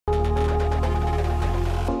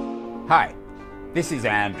Hi, this is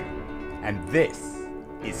Andrew, and this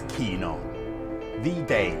is Keen On, the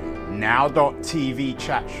daily now.tv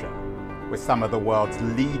chat show with some of the world's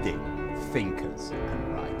leading thinkers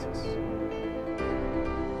and writers.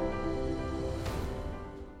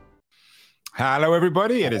 Hello,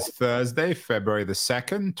 everybody. It is Thursday, February the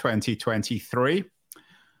 2nd, 2023.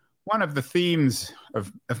 One of the themes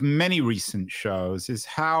of many recent shows is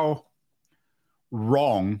how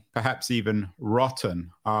wrong, perhaps even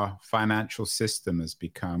rotten, our financial system has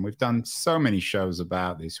become. We've done so many shows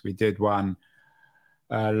about this. We did one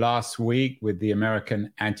last week with the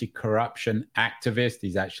American anti-corruption activist.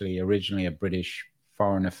 He's actually originally a British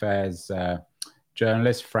foreign affairs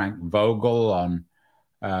journalist, Frank Vogel,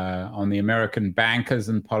 on the American bankers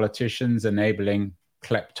and politicians enabling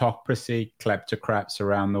kleptocracy, kleptocrats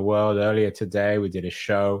around the world. Earlier today, we did a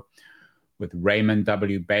show with Raymond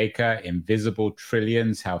W. Baker, Invisible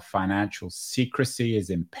Trillions, how financial secrecy is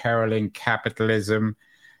imperiling capitalism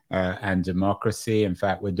and democracy. In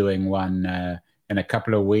fact, we're doing one in a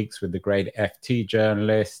couple of weeks with the great FT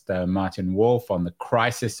journalist, Martin Wolf, on the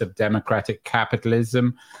crisis of democratic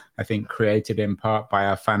capitalism, I think created in part by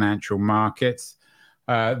our financial markets.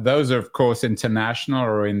 Those are, of course, international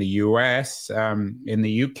or in the US. In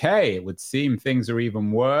the UK, it would seem things are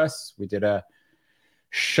even worse. We did a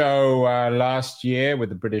show last year with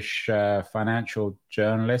the British financial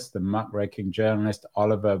journalist, the muckraking journalist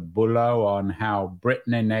Oliver Bullough, on how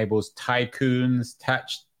Britain enables tycoons,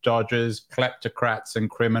 tax dodgers, kleptocrats, and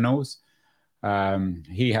criminals.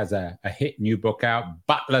 He has a hit new book out,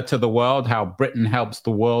 Butler to the World, How Britain Helps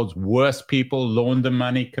the World's Worst People Launder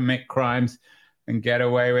Money, Commit Crimes, and Get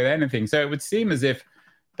Away with Anything. So it would seem as if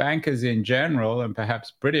bankers in general, and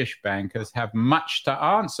perhaps British bankers, have much to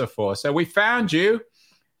answer for. So we found you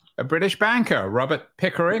a British banker, Robert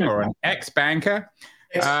Pickering, or an ex-banker.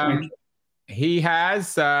 He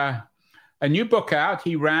has a new book out.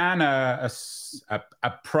 He ran a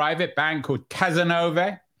private bank called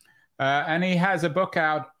Cazenove, and he has a book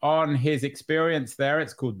out on his experience there.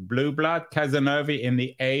 It's called Blue Blood, Cazenove in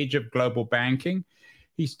the Age of Global Banking.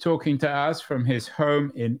 He's talking to us from his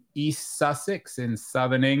home in East Sussex in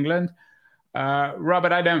southern England.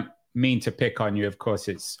 Robert, I don't mean to pick on you. Of course,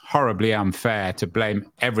 it's horribly unfair to blame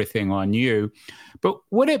everything on you. But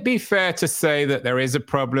would it be fair to say that there is a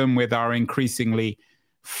problem with our increasingly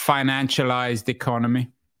financialized economy?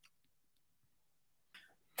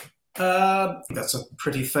 That's a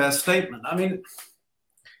pretty fair statement. I mean,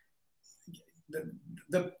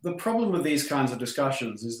 the problem with these kinds of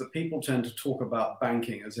discussions is that people tend to talk about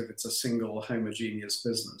banking as if it's a single homogeneous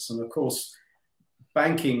business. And of course,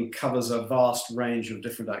 banking covers a vast range of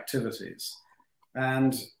different activities.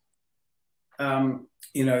 And, at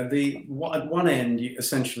one end,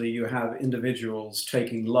 essentially you have individuals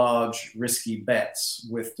taking large, risky bets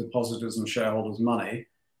with depositors and shareholders' money,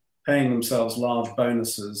 paying themselves large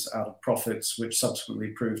bonuses out of profits, which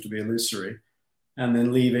subsequently prove to be illusory, and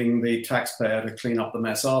then leaving the taxpayer to clean up the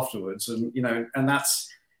mess afterwards. And, and that's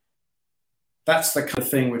the kind of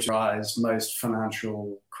thing which drives most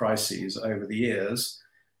financial crises over the years.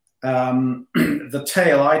 The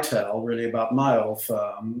tale I tell, really, about my old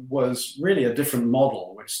firm was really a different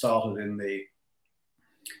model, which started in the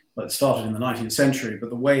 19th century. But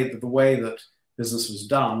the way that business was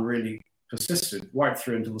done really persisted right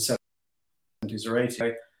through until the 70s or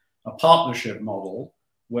 80s. A partnership model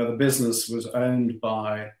where the business was owned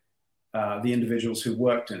by the individuals who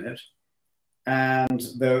worked in it, and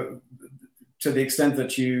to the extent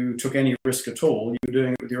that you took any risk at all, you were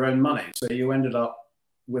doing it with your own money. So you ended up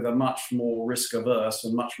with a much more risk-averse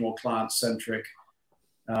and much more client-centric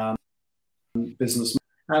business.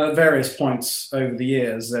 And at various points over the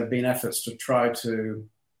years, there have been efforts to try to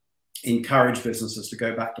encourage businesses to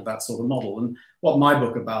go back to that sort of model. And what my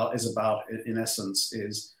book is about, in essence,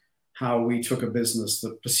 is how we took a business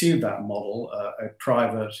that pursued that model, a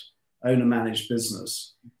private owner-managed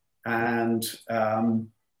business, and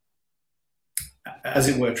as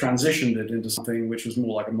it were, transitioned it into something which was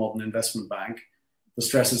more like a modern investment bank, the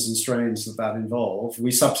stresses and strains that involved. We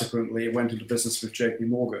subsequently went into business with JP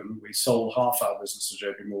Morgan. We sold half our business to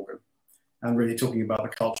JP Morgan, and really talking about the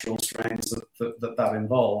cultural strains that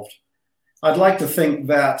involved. I'd like to think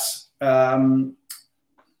that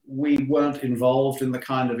we weren't involved in the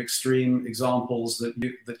kind of extreme examples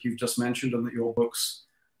that you've just mentioned and that your books,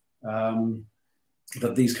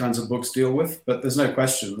 that these kinds of books deal with. But there's no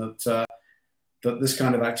question that this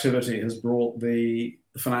kind of activity has brought the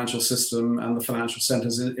financial system and the financial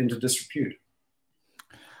centers into disrepute.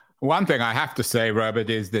 One thing I have to say, Robert,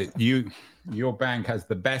 is that your bank has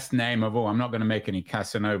the best name of all. I'm not going to make any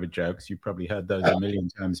Casanova jokes. You've probably heard those a million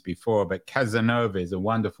times before, but Casanova is a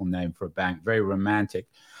wonderful name for a bank, very romantic.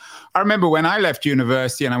 I remember when I left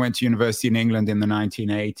university, and I went to university in England in the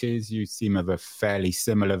 1980s. You seem of a fairly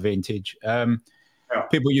similar vintage.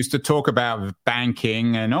 People used to talk about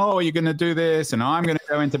banking and, oh, you're going to do this, and oh, I'm going to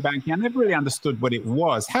go into banking. I never really understood what it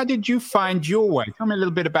was. How did you find your way? Tell me a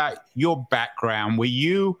little bit about your background. Were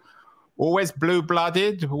you always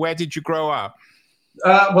blue-blooded? Where did you grow up?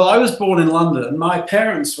 Well, I was born in London. My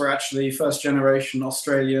parents were actually first-generation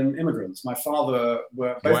Australian immigrants. My father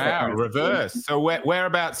were both. Wow, reverse. So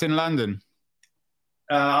whereabouts in London?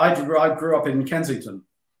 I grew up in Kensington.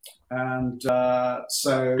 And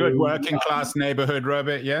so... Good working class neighborhood,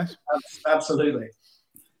 Robert, yes? Absolutely.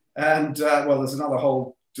 And, well, there's another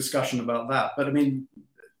whole discussion about that. But, I mean,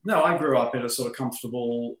 no, I grew up in a sort of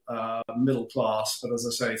comfortable middle class, but as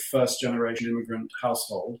I say, first-generation immigrant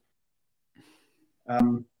household.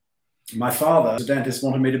 My father, as a dentist,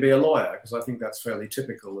 wanted me to be a lawyer because I think that's fairly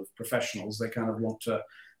typical of professionals. They kind of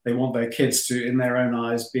want their kids to, in their own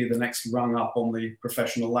eyes, be the next rung up on the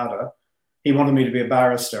professional ladder. He wanted me to be a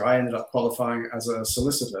barrister. I ended up qualifying as a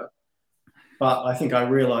solicitor. But I think I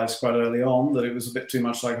realized quite early on that it was a bit too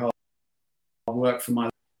much like hard work for my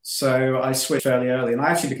life. So I switched fairly early. And I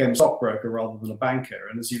actually became a stockbroker rather than a banker.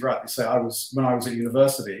 And as you rightly say, when I was at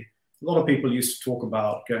university, a lot of people used to talk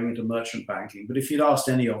about going into merchant banking. But if you'd asked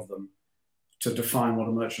any of them to define what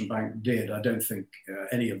a merchant bank did, I don't think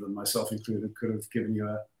any of them, myself included, could have given you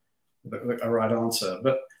a right answer.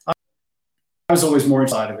 But I was always more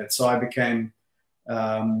inside of it, so I became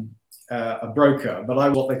a broker, but I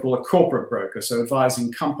was what they call a corporate broker, so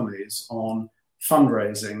advising companies on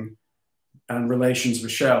fundraising and relations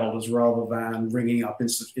with shareholders rather than ringing up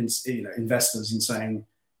investors and saying,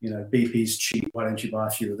 BP's cheap, why don't you buy a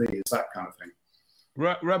few of these, that kind of thing.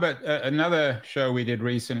 Robert, another show we did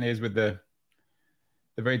recently is with the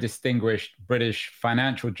very distinguished British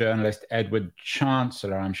financial journalist, Edward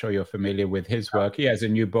Chancellor. I'm sure you're familiar with his work. He has a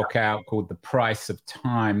new book out called The Price of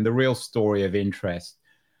Time, The Real Story of Interest.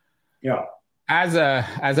 Yeah. As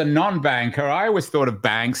a non-banker, I always thought of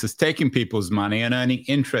banks as taking people's money and earning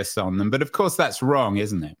interest on them. But of course, that's wrong,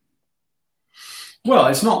 isn't it? Well,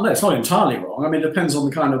 it's not entirely wrong. I mean, it depends on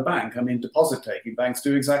the kind of bank. I mean, deposit-taking banks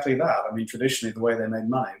do exactly that. I mean, traditionally, the way they made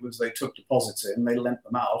money was they took deposits in, they lent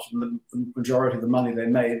them out, and the majority of the money they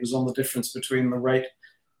made was on the difference between the rate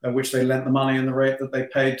at which they lent the money and the rate that they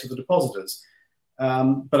paid to the depositors.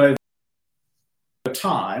 But over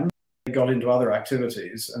time, they got into other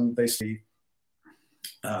activities, and they see,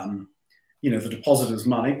 the depositors'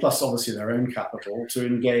 money, plus obviously their own capital, to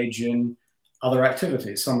engage in other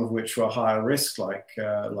activities, some of which were higher risk, like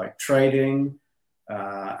trading,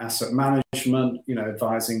 asset management,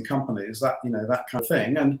 advising companies, that kind of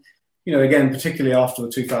thing. And, again, particularly after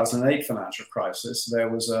the 2008 financial crisis, there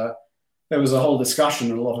was a whole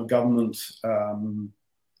discussion and a lot of government kind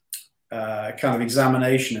of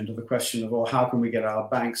examination into the question of, well, how can we get our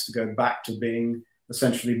banks to go back to being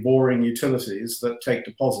essentially boring utilities that take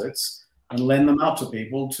deposits and lend them out to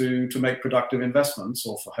people to make productive investments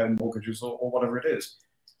or for home mortgages or whatever it is.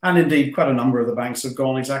 And indeed, quite a number of the banks have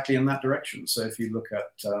gone exactly in that direction. So if you look at,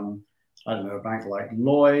 a bank like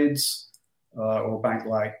Lloyd's or a bank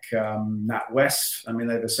like NatWest, I mean,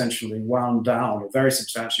 they've essentially wound down, or very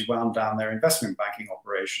substantially wound down their investment banking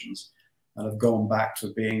operations and have gone back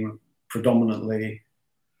to being predominantly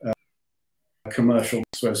commercial.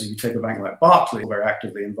 Whereas if you take a bank like Barclays, we're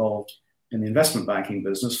actively involved in the investment banking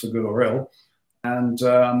business, for good or ill. And,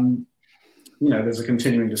 there's a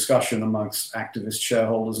continuing discussion amongst activist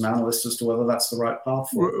shareholders and analysts as to whether that's the right path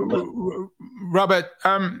for them. Robert,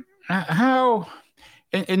 how,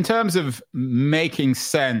 in terms of making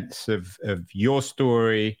sense of your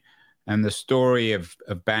story and the story of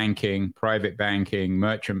banking, private banking,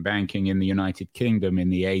 merchant banking in the United Kingdom in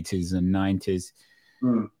the 80s and 90s,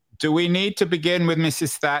 do we need to begin with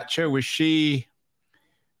Mrs. Thatcher? Was she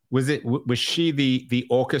the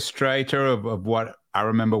orchestrator of what I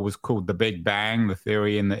remember was called the Big Bang, the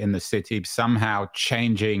theory in the city, somehow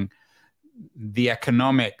changing the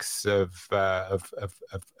economics of the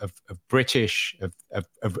British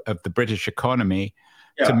economy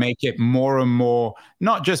to make it more and more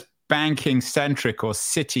not just banking centric or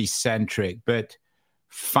city centric, but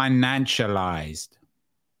financialized?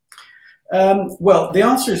 Well, the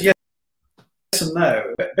answer is yes and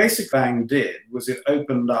no. Basic Bang did was it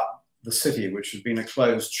opened up the city, which had been a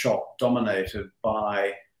closed shop dominated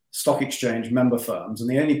by stock exchange member firms, and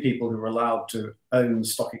the only people who were allowed to own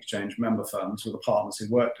stock exchange member firms were the partners who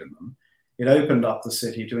worked in them. It opened up the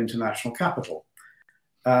city to international capital.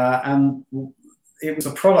 And it was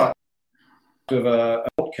a product of a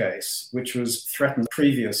court case which was threatened the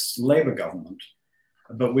previous Labour government,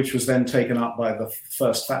 but which was then taken up by the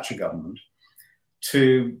first Thatcher government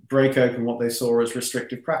to break open what they saw as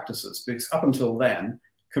restrictive practices. Because up until then,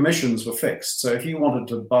 commissions were fixed. So if you wanted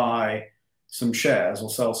to buy some shares or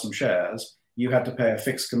sell some shares, you had to pay a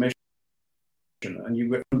fixed commission, and you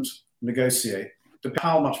couldn't negotiate. Depending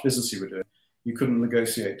on how much business you were doing, you couldn't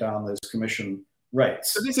negotiate down those commission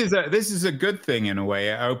rates. So this is a good thing in a way.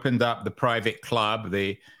 It opened up the private club,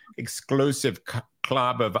 the exclusive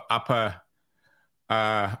club of upper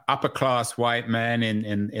class white men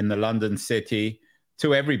in the London city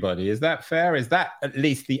to everybody. Is that fair? Is that at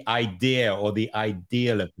least the idea or the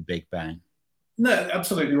ideal of the Big Bang? No,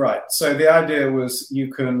 absolutely right. So the idea was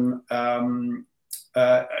you can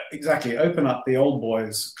exactly open up the old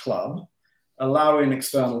boys club, allow in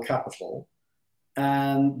external capital,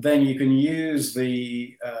 and then you can use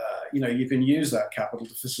you can use that capital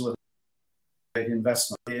to facilitate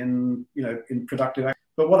investment in productive activity.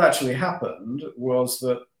 But what actually happened was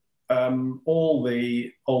that all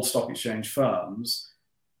the old stock exchange firms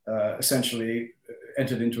essentially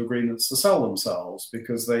entered into agreements to sell themselves,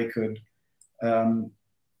 because they could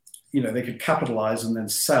they could capitalize and then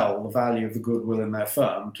sell the value of the goodwill in their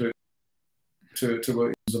firm to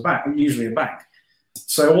a bank, usually a bank.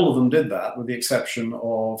 So all of them did that, with the exception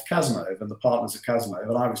of Cazenove and the partners at Cazenove.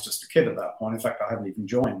 And I was just a kid at that point. In fact, I hadn't even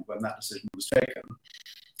joined when that decision was taken.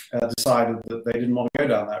 Decided that they didn't want to go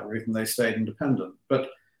down that route, and they stayed independent. But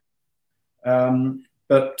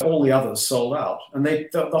all the others sold out. And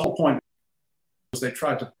the whole point was they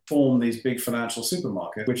tried to form these big financial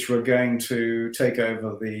supermarkets, which were going to take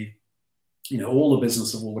over all the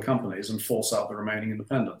business of all the companies and force out the remaining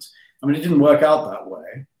independents. I mean, it didn't work out that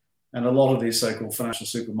way. And a lot of these so-called financial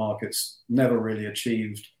supermarkets never really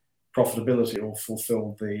achieved profitability or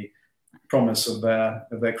fulfilled the promise of their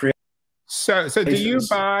creation. So do you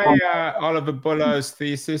buy Oliver Bullow's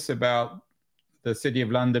thesis about the City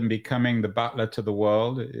of London becoming the butler to the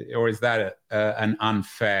world, or is that an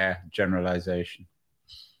unfair generalization?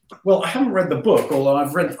 Well, I haven't read the book, although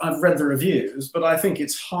I've read the reviews, but I think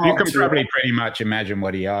it's hard. You can probably pretty much imagine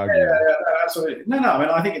what he argued. Yeah, absolutely. No. I mean,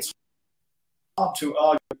 I think it's hard to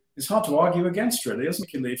argue. It's hard to argue against, really,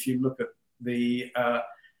 isn't it? If you look at the,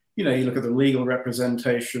 you look at the legal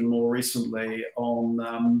representation more recently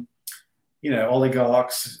on,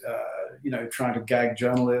 oligarchs, trying to gag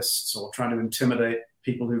journalists or trying to intimidate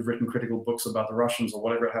people who've written critical books about the Russians or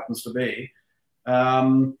whatever it happens to be.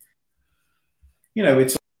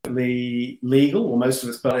 It's legal, or most of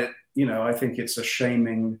it's, but I think it's a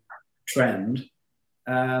shaming trend,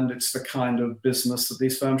 and it's the kind of business that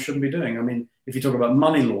these firms shouldn't be doing. I mean, if you talk about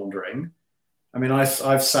money laundering, I mean,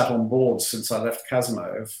 I've sat on boards since I left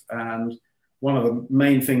Cazenove, and one of the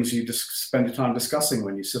main things you just spend your time discussing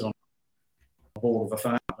when you sit on the board of a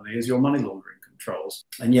firm company is your money laundering controls.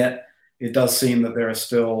 And yet it does seem that there are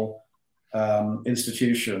still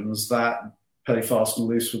institutions that play fast and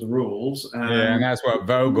loose with the rules. And that's what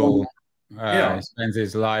Vogel spends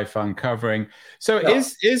his life uncovering. So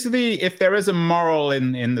if there is a moral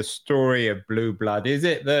in the story of Blue Blood, is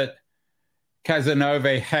it that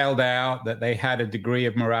Cazenove held out, that they had a degree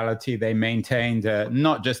of morality, they maintained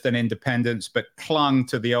not just an independence, but clung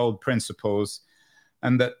to the old principles,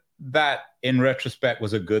 and that in retrospect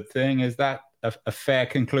was a good thing? Is that a fair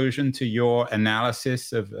conclusion to your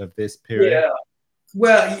analysis of this period? Yeah.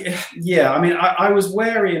 Well, yeah. I mean, I was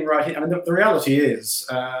wary in writing. I mean, the reality is,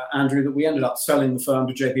 Andrew, that we ended up selling the firm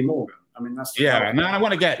to JP Morgan. I mean, that's and I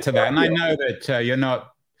want to get to that. And I know that you're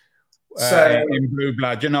not in Blue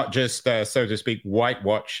Blood. You're not just, so to speak,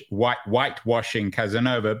 whitewashing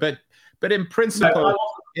Cazenove, but in principle,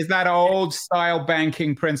 is that old style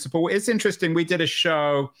banking principle? It's interesting. We did a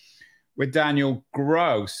show with Daniel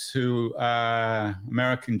Gross, who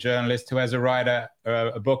American journalist who has a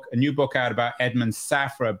new book out about Edmund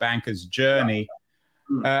Safra, a banker's journey.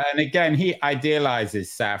 And again, he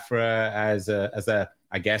idealizes Safra as I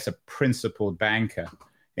guess, a principled banker,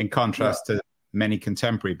 in contrast to many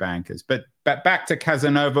contemporary bankers. But back to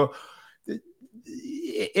Cazenove,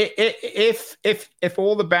 if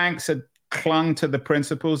all the banks had clung to the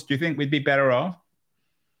principles, do you think we'd be better off?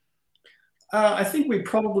 I think we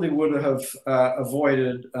probably would have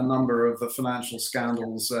avoided a number of the financial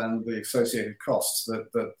scandals and the associated costs that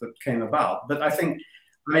came about. But I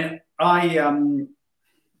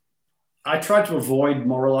tried to avoid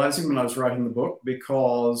moralizing when I was writing the book,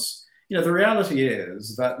 because the reality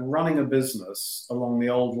is that running a business along the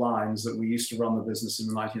old lines that we used to run the business in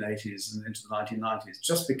the 1980s and into the 1990s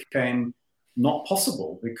just became not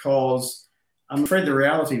possible, because I'm afraid the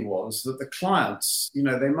reality was that the clients,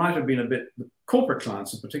 they might have been a bit, the corporate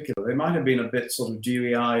clients in particular, they might have been a bit sort of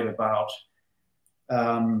dewy-eyed about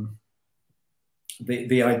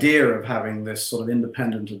the idea of having this sort of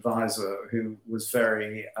independent advisor who was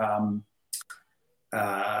very, kind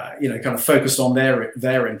of focused on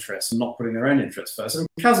their interests and not putting their own interests first. And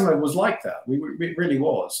Cazenove was like that. It really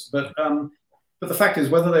was. But the fact is,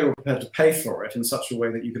 whether they were prepared to pay for it in such a way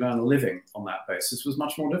that you could earn a living on that basis was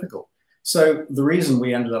much more difficult. So the reason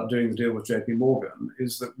we ended up doing the deal with JP Morgan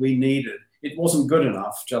is that it wasn't good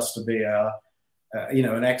enough just to be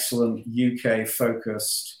an excellent UK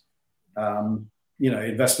focused,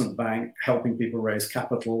 investment bank, helping people raise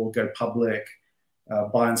capital, go public,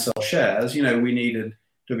 buy and sell shares. We needed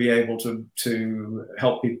to be able to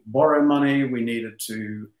help people borrow money. We needed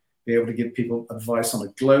to be able to give people advice on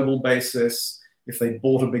a global basis. If they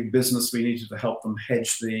bought a big business, we needed to help them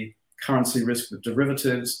hedge the currency risk with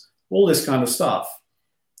derivatives, all this kind of stuff.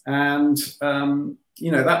 And,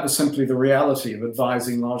 that was simply the reality of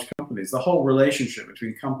advising large companies. The whole relationship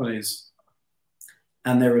between companies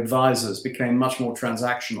and their advisors became much more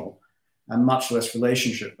transactional and much less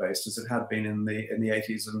relationship-based as it had been in the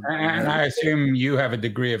 80s. And I assume you have a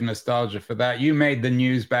degree of nostalgia for that. You made the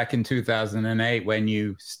news back in 2008 when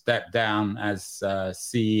you stepped down as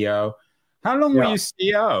CEO. How long were you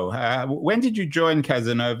CEO? When did you join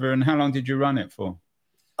Cazenove, and how long did you run it for?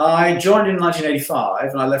 I joined in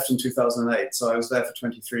 1985 and I left in 2008. So I was there for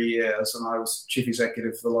 23 years and I was chief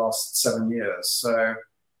executive for the last 7 years. So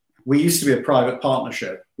we used to be a private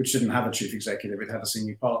partnership, which didn't have a chief executive. It had a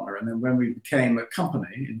senior partner. And then when we became a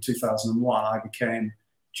company in 2001, I became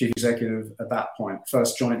chief executive at that point,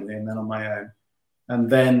 first jointly and then on my own. And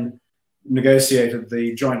then negotiated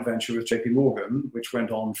the joint venture with JP Morgan, which went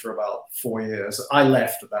on for about 4 years. I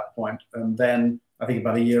left at that point, and then I think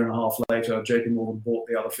about a year and a half later, JP Morgan bought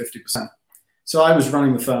the other 50%. So I was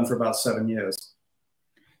running the firm for about 7 years.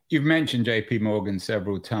 You've mentioned JP Morgan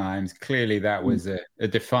several times. Clearly, that was a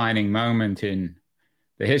defining moment in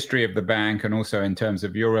the history of the bank and also in terms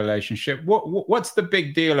of your relationship. What's the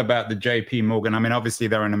big deal about the JP Morgan? I mean, obviously,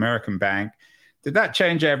 they're an American bank. Did that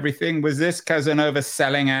change everything? Was this Cazenove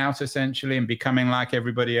selling out essentially and becoming like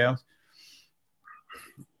everybody else?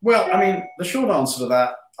 Well, I mean, the short answer to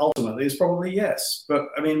that ultimately is probably yes. But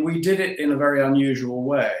I mean, we did it in a very unusual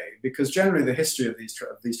way because generally the history of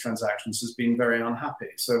these transactions has been very unhappy.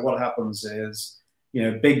 So what happens is,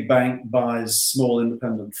 big bank buys small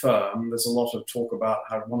independent firm. There's a lot of talk about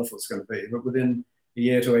how wonderful it's going to be. But within a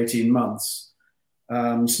year to 18 months,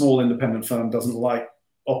 small independent firm doesn't like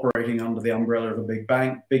operating under the umbrella of a big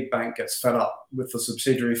bank. Big bank gets fed up with the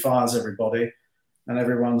subsidiary, fires everybody, and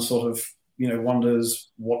everyone sort of, wonders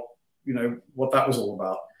what that was all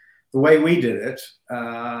about. The way we did it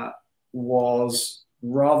was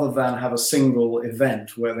rather than have a single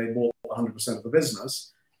event where they bought 100% of the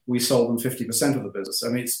business, we sold them 50% of the business. I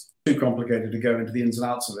mean, it's too complicated to go into the ins and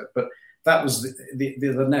outs of it, but that was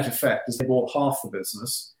the net effect is they bought half the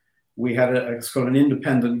business. We had it's called an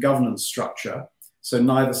independent governance structure. So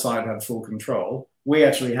neither side had full control. We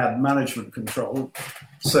actually had management control.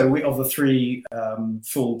 So of the 3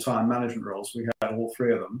 full-time management roles, we had all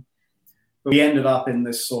 3 of them. But we ended up in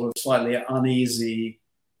this sort of slightly uneasy,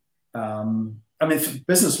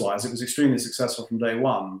 business-wise, it was extremely successful from day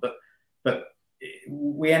one, but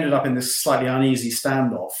we ended up in this slightly uneasy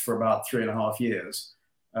standoff for about 3.5 years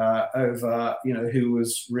over, who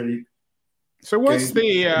was really... So what's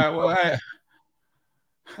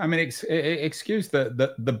excuse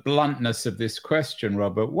the bluntness of this question,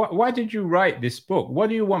 Robert. Why did you write this book? What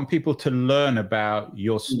do you want people to learn about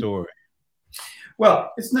your story?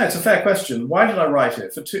 Well, it's a fair question. Why did I write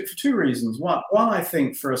it? For two reasons. One, I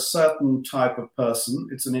think for a certain type of person,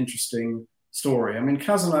 it's an interesting story. I mean,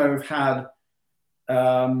 Cazenove had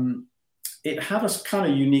it had a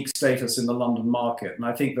kind of unique status in the London market, and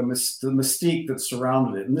I think the mystique that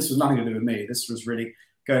surrounded it, and this was nothing to do with me. This was really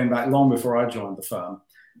going back long before I joined the firm.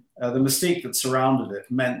 The mystique that surrounded it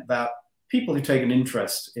meant that people who take an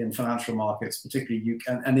interest in financial markets, particularly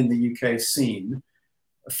UK, and in the UK scene,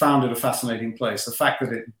 found it a fascinating place. The fact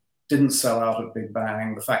that it didn't sell out at Big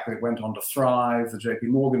Bang, the fact that it went on to thrive, the JP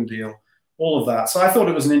Morgan deal, all of that. So I thought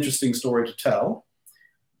it was an interesting story to tell.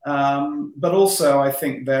 But also I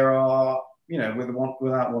think there are,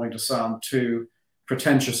 without wanting to sound too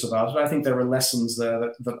pretentious about it, I think there are lessons there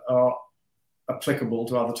that are applicable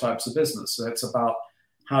to other types of business. So it's about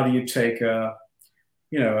how do you take a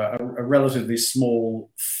relatively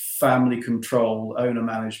small family-controlled,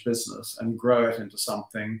 owner-managed business and grow it into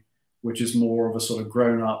something which is more of a sort of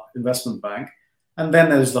grown-up investment bank. And then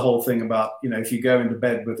there's the whole thing about, if you go into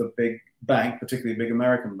bed with a big bank, particularly a big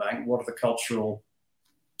American bank, what are the cultural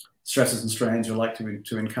stresses and strains you're likely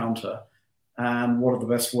to encounter, and what are the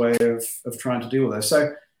best way of trying to deal with those.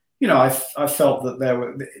 So, I felt that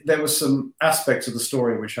there were some aspects of the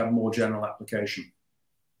story which had more general application.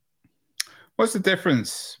 What's the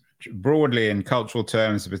difference broadly in cultural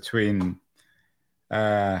terms between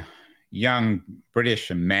young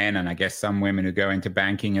British men, and I guess some women who go into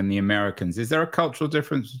banking, and the Americans? Is there a cultural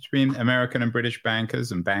difference between American and British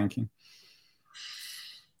bankers and banking?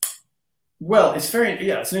 Well, it's an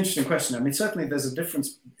interesting question. I mean, certainly there's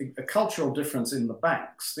a cultural difference in the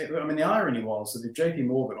banks. I mean, the irony was that if JP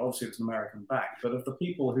Morgan, obviously it's an American bank, but of the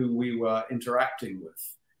people who we were interacting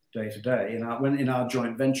with day to day in our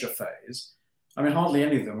joint venture phase, I mean, hardly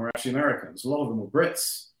any of them were actually Americans. A lot of them were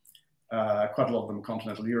Brits. Quite a lot of them were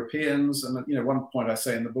continental Europeans. And, one point I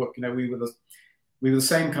say in the book, we were the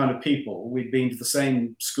same kind of people. We'd been to the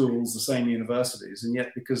same schools, the same universities, and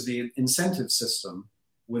yet because the incentive system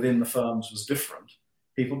within the firms was different,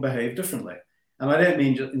 people behaved differently. And I don't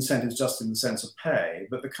mean incentives just in the sense of pay,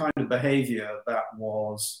 but the kind of behavior that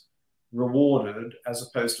was rewarded as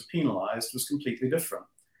opposed to penalized was completely different.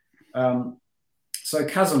 So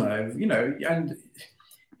Cazenove, and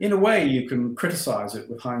in a way you can criticize it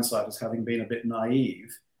with hindsight as having been a bit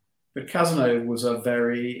naive, but Cazenove was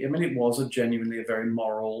it was genuinely a very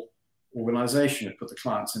moral organization. It put the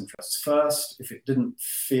client's interests first. If it didn't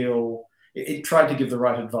feel, it tried to give the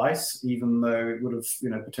right advice, even though it would have,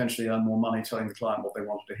 potentially earned more money telling the client what they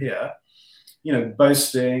wanted to hear.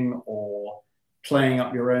 Boasting or playing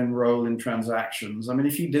up your own role in transactions. I mean,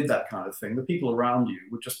 if you did that kind of thing, the people around you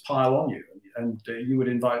would just pile on you, and you would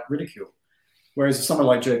invite ridicule. Whereas somewhere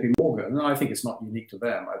like JP Morgan, and I think it's not unique to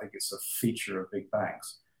them, I think it's a feature of big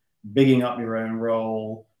banks, bigging up your own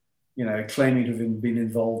role, claiming to have been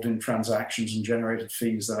involved in transactions and generated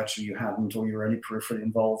fees that actually you hadn't, or you're only peripherally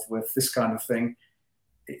involved with, this kind of thing.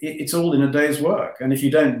 It's all in a day's work. And if you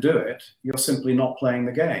don't do it, you're simply not playing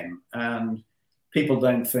the game. And people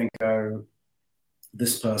don't think, oh,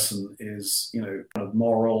 this person is, kind of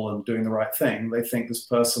moral and doing the right thing. They think this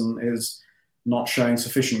person is not showing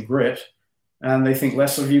sufficient grit, and they think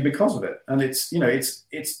less of you because of it. And it's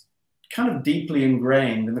kind of deeply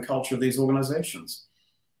ingrained in the culture of these organizations.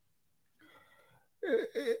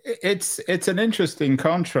 It's an interesting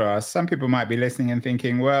contrast. Some people might be listening and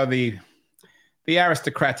thinking, well, the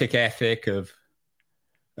aristocratic ethic of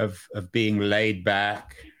being laid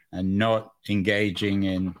back and not engaging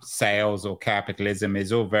in sales or capitalism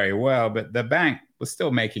is all very well, but the bank was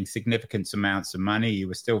still making significant amounts of money. You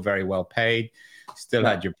were still very well paid, still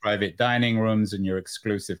had your private dining rooms and your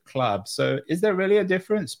exclusive clubs. So is there really a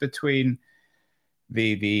difference between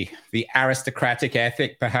the aristocratic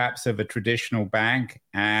ethic, perhaps, of a traditional bank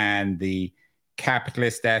and the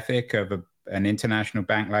capitalist ethic of an international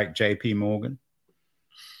bank like JP Morgan?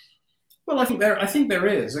 Well, I think there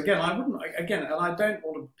is. Again, and I don't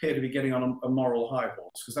want to appear to be getting on a moral high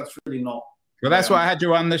horse, because that's really not. Well, that's why I had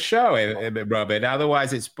you on the show, Robert.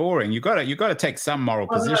 Otherwise, it's boring. You got to take some moral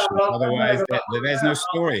position. Otherwise, there's no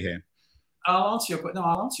story here. I'll answer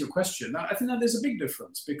your question. I think that there's a big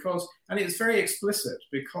difference, and it's very explicit,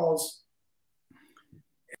 because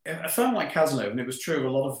a firm like Cazenove, and it was true of a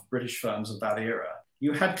lot of British firms of that era,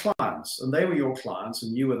 you had clients, and they were your clients,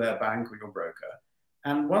 and you were their bank or your broker.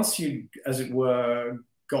 And once you, as it were,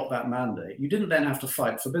 got that mandate, you didn't then have to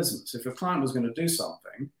fight for business. If a client was going to do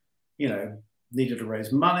something, needed to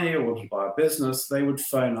raise money or to buy a business, they would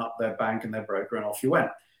phone up their bank and their broker, and off you went.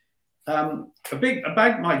 A bank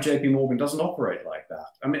like JP Morgan doesn't operate like that.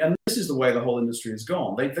 I mean, and this is the way the whole industry has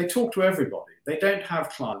gone. They talk to everybody. They don't have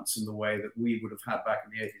clients in the way that we would have had back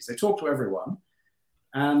in the 80s. They talk to everyone,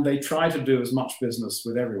 and they try to do as much business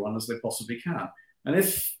with everyone as they possibly can. And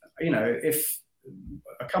if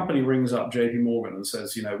a company rings up JP Morgan and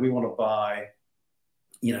says, we want to buy,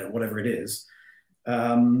 whatever it is,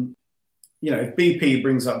 if BP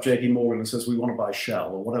brings up JP Morgan and says, we want to buy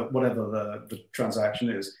Shell, or whatever the transaction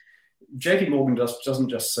is, JP Morgan doesn't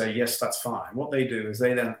just say, yes, that's fine. What they do is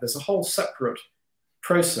there's a whole separate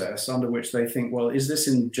process under which they think, well, is this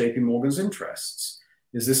in JP Morgan's interests?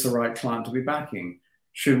 Is this the right client to be backing?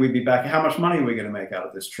 Should we be backing? How much money are we going to make out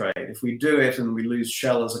of this trade? If we do it and we lose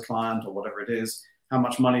Shell as a client or whatever it is, how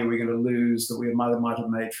much money are we going to lose that we might have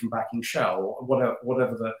made from backing Shell, or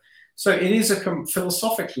whatever So it is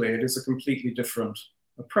philosophically, it is a completely different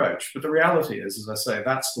approach. But the reality is, as I say,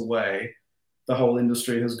 that's the way the whole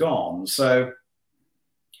industry has gone. So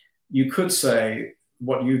you could say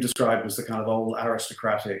what you described as the kind of old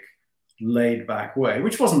aristocratic, laid back way,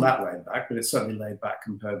 which wasn't that laid back, but it's certainly laid back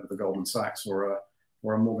compared with the Goldman Sachs or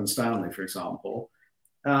a Morgan Stanley, for example.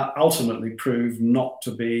 ultimately proved not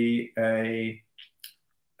to be a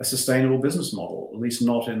sustainable business model, at least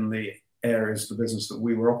not in the areas of the business that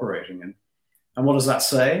we were operating in. And what does that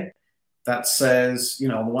say? That says,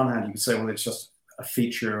 on the one hand, you could say, well, it's just a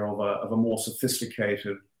feature of a more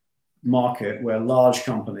sophisticated market where large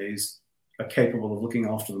companies are capable of looking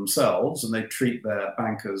after themselves and they treat their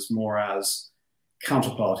bankers more as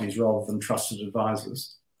counterparties rather than trusted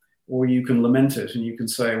advisors. Or you can lament it and you can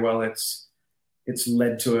say, well, it's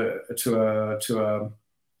led to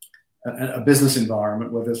a business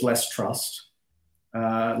environment where there's less trust,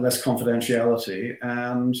 less confidentiality,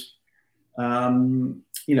 and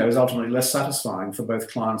is ultimately less satisfying for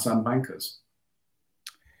both clients and bankers.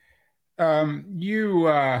 You,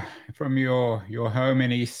 from your home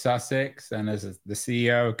in East Sussex, and as the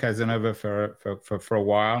CEO of Cazenova for a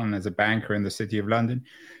while, and as a banker in the City of London,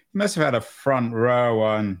 you must have had a front row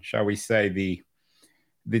on, shall we say, the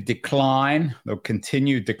decline, the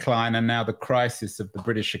continued decline, and now the crisis of the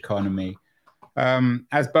British economy.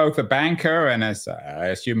 As both a banker and as I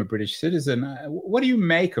assume a British citizen, what do you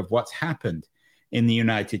make of what's happened in the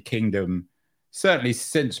United Kingdom, certainly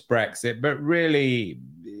since Brexit, but really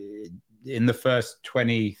in the first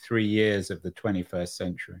 23 years of the 21st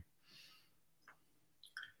century?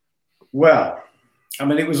 Well, I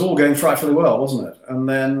mean, it was all going frightfully well, wasn't it? And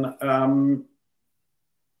then,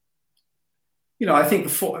 I think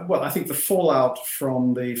the fallout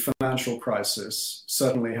from the financial crisis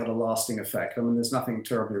certainly had a lasting effect. I mean, there's nothing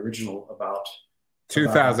terribly original about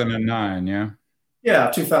 2009, yeah.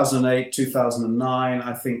 Yeah, 2008, 2009.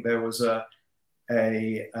 I think there was a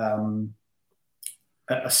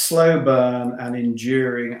slow burn and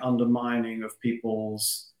enduring undermining of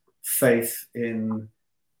people's faith in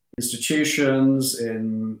institutions,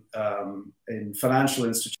 in financial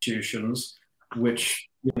institutions, which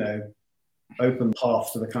opened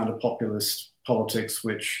path to the kind of populist politics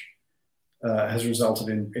which has resulted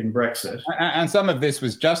in Brexit. And some of this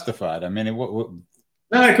was justified. I mean,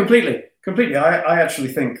 no, completely. I actually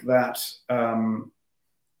think that.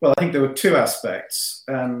 I think there were two aspects,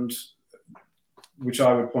 and which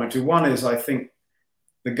I would point to. One is I think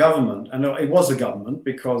the government, and it was a government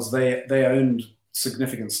because they owned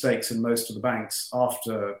significant stakes in most of the banks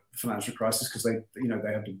after the financial crisis because they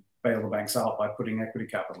had to bail the banks out by putting equity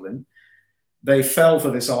capital in. They fell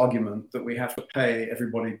for this argument that we have to pay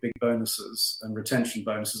everybody big bonuses and retention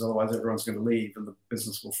bonuses, otherwise everyone's going to leave and the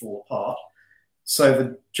business will fall apart. So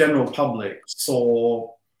the general public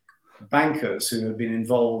saw bankers who had been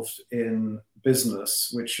involved in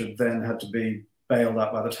business, which had then had to be bailed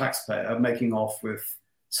out by the taxpayer, making off with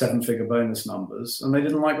seven-figure bonus numbers, and they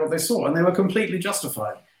didn't like what they saw, and they were completely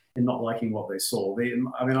justified in not liking what they saw.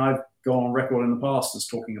 I've gone on record in the past as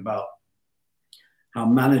talking about how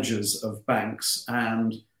managers of banks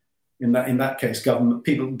and in that case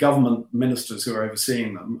government ministers who are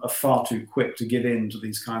overseeing them are far too quick to give in to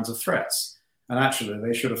these kinds of threats, and actually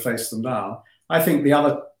they should have faced them down. I think the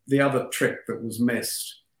other trick that was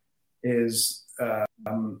missed is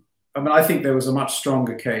I think there was a much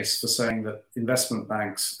stronger case for saying that investment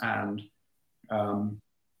banks and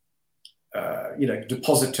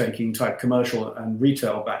deposit-taking type commercial and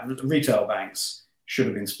retail banks should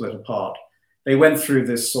have been split apart. They went through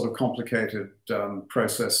this sort of complicated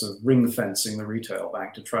process of ring-fencing the retail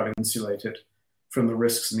bank to try to insulate it from the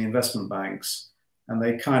risks in the investment banks, and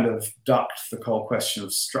they kind of ducked the whole question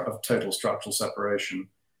of total structural separation.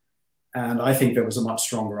 And I think there was a much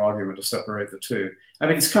stronger argument to separate the two. I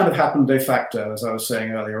mean, it's kind of happened de facto, as I was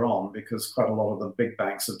saying earlier on, because quite a lot of the big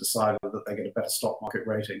banks have decided that they get a better stock market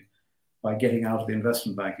rating by getting out of the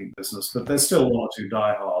investment banking business. But there's still one or two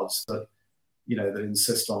diehards that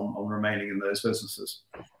insist on remaining in those businesses.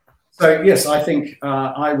 So yes, I think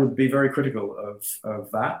I would be very critical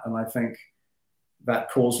of that, and I think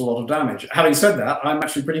that caused a lot of damage. Having said that, I'm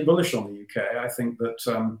actually pretty bullish on the UK. I think that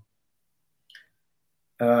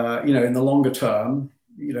in the longer term,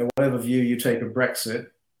 whatever view you take of Brexit,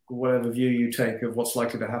 whatever view you take of what's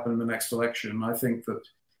likely to happen in the next election, I think that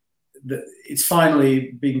it's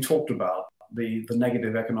finally being talked about, the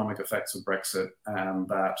negative economic effects of Brexit, and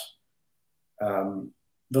that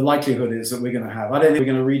the likelihood is that we're going to have, I don't think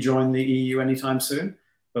we're going to rejoin the EU anytime soon,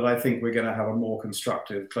 but I think we're going to have a more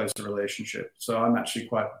constructive, closer relationship. So I'm actually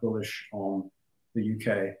quite bullish on the UK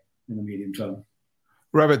in the medium term.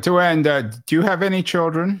 Robert, to end, do you have any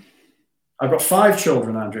children? I've got 5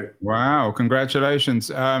 children, Andrew. Wow,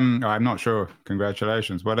 congratulations. I'm not sure.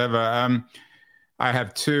 Congratulations, whatever. I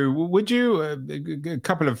have 2. Would you, a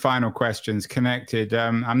couple of final questions connected.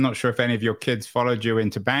 I'm not sure if any of your kids followed you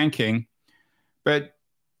into banking, but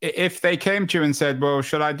if they came to you and said, well,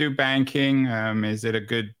 should I do banking? Is it a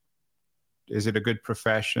good it a good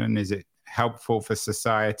profession? Is it helpful for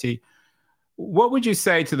society? What would you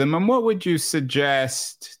say to them, and what would you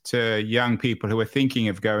suggest to young people who are thinking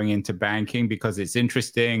of going into banking because it's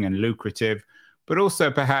interesting and lucrative, but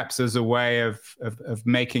also perhaps as a way of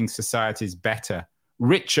making societies better,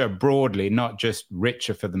 richer broadly, not just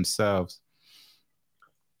richer for themselves?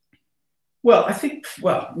 Well, I think,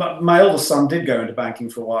 my oldest son did go into banking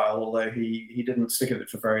for a while, although he didn't stick at it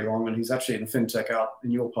for very long, and he's actually in fintech out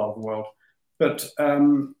in your part of the world. But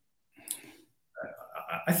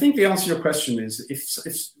I think the answer to your question is,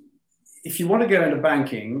 if you want to go into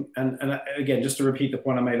banking, and again, just to repeat the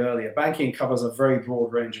point I made earlier, banking covers a very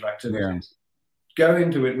broad range of activities. Yeah. Go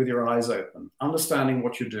into it with your eyes open, understanding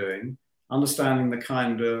what you're doing, understanding the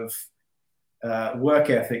kind of work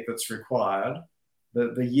ethic that's required,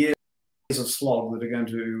 the years of slog that are going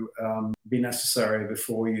to be necessary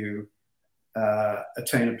before you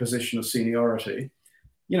attain a position of seniority.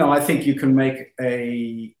 I think you can make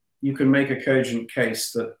a cogent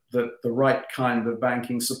case that the right kind of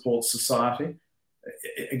banking supports society.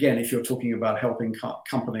 Again, if you're talking about helping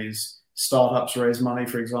companies, startups raise money,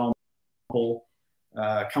 for example,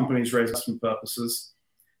 companies raise investment purposes.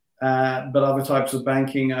 But other types of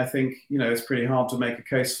banking, I think, it's pretty hard to make a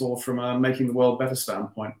case for from a making the world better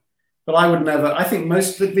standpoint. But I think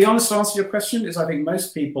the honest answer to your question is, I think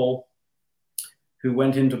most people who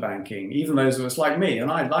went into banking, even those of us like me,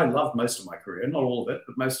 and I loved most of my career, not all of it,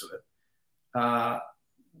 but most of it,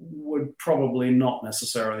 would probably not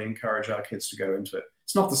necessarily encourage our kids to go into it.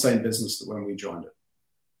 It's not the same business that when we joined it.